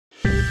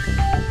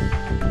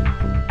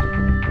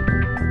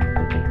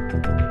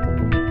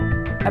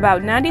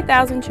About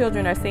 90,000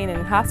 children are seen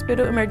in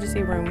hospital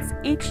emergency rooms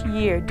each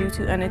year due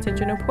to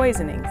unintentional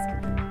poisonings,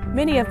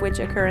 many of which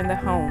occur in the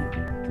home.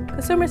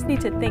 Consumers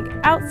need to think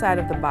outside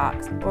of the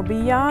box or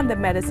beyond the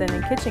medicine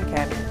and kitchen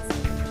cabinets.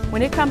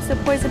 When it comes to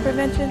poison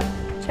prevention,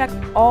 check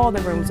all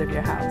the rooms of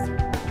your house.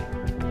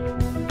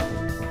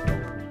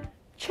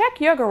 Check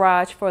your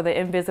garage for the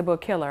invisible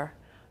killer.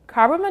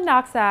 Carbon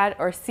monoxide,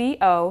 or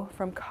CO,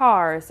 from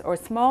cars or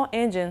small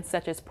engines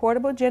such as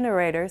portable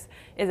generators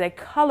is a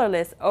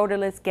colorless,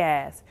 odorless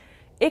gas.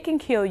 It can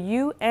kill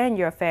you and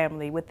your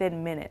family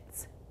within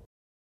minutes.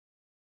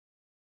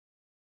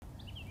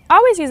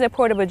 Always use a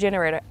portable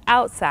generator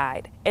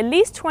outside, at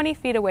least 20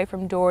 feet away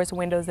from doors,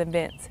 windows, and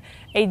vents.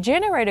 A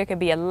generator can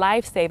be a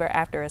lifesaver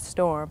after a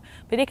storm,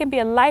 but it can be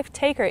a life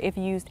taker if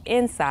used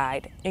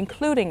inside,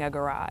 including a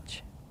garage.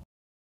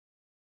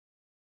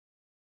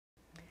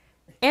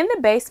 In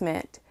the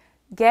basement,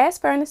 gas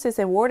furnaces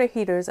and water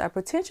heaters are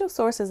potential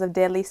sources of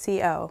deadly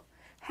CO.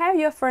 Have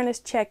your furnace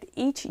checked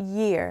each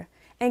year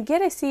and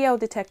get a CO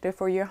detector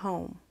for your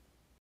home.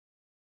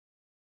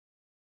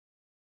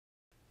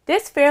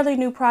 This fairly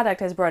new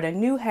product has brought a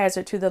new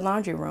hazard to the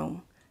laundry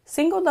room.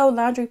 Single-load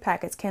laundry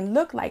packets can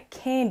look like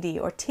candy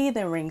or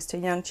teething rings to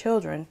young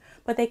children,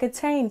 but they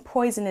contain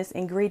poisonous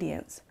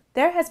ingredients.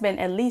 There has been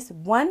at least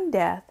one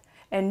death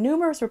and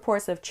numerous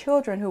reports of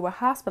children who were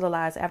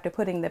hospitalized after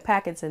putting the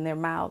packets in their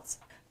mouths.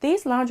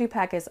 These laundry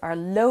packets are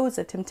loads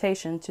of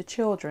temptation to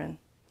children.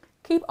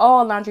 Keep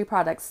all laundry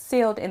products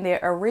sealed in their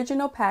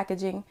original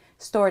packaging,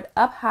 stored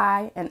up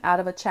high and out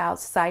of a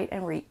child's sight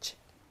and reach.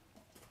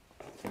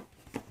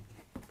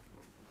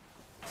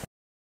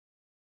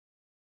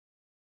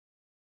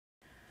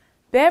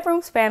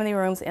 Bedrooms, family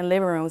rooms, and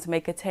living rooms may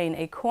contain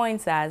a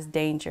coin-sized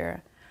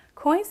danger.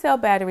 Coin cell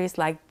batteries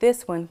like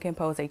this one can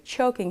pose a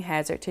choking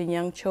hazard to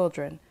young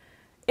children.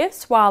 If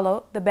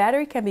swallowed, the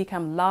battery can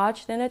become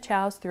lodged in a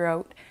child's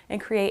throat and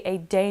create a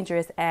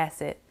dangerous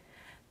acid.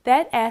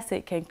 That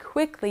acid can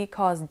quickly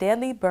cause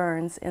deadly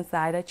burns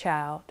inside a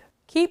child.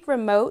 Keep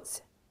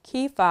remotes,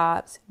 key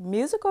fobs,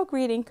 musical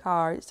greeting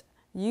cards,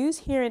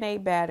 used hearing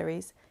aid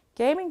batteries,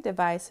 gaming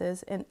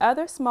devices, and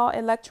other small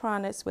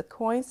electronics with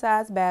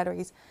coin-sized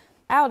batteries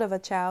out of a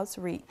child's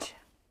reach.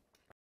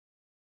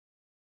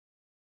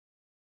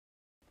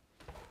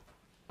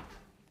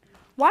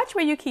 Watch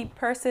where you keep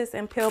purses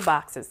and pill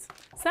boxes.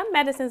 Some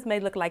medicines may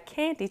look like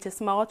candy to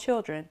small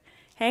children.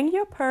 Hang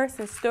your purse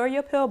and store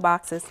your pill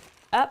boxes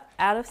up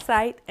out of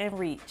sight and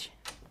reach.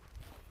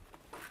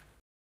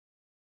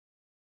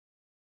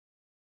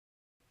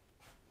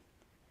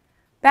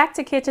 Back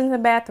to kitchens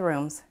and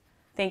bathrooms.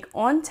 Think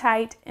on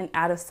tight and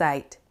out of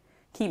sight.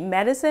 Keep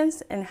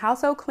medicines and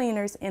household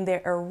cleaners in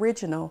their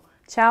original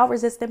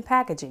child-resistant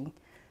packaging.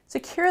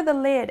 Secure the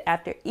lid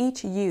after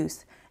each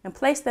use and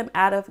place them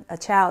out of a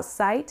child's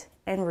sight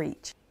and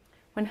reach.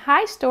 When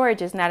high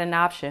storage is not an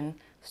option,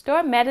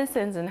 store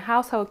medicines and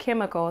household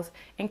chemicals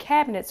in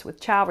cabinets with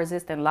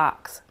child-resistant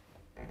locks.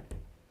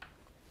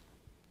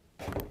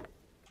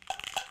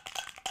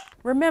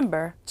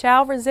 Remember,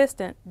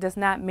 child-resistant does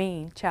not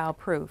mean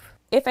child-proof.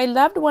 If a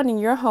loved one in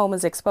your home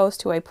is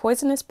exposed to a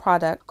poisonous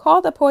product,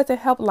 call the Poison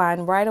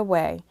Helpline right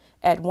away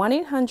at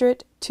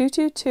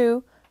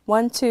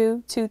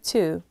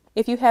 1-800-222-1222.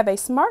 If you have a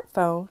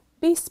smartphone,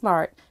 be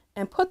smart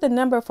and put the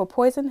number for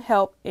Poison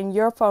Help in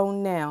your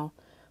phone now.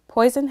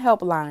 Poison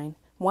Helpline,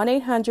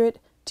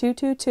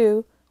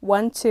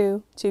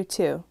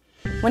 1-800-222-1222.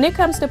 When it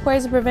comes to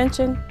poison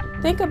prevention,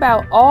 think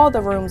about all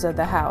the rooms of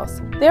the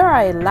house. There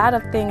are a lot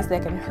of things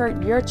that can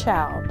hurt your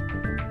child.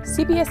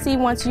 CPSC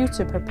wants you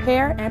to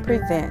prepare and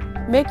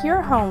prevent. Make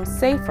your home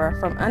safer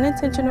from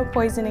unintentional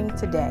poisoning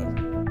today.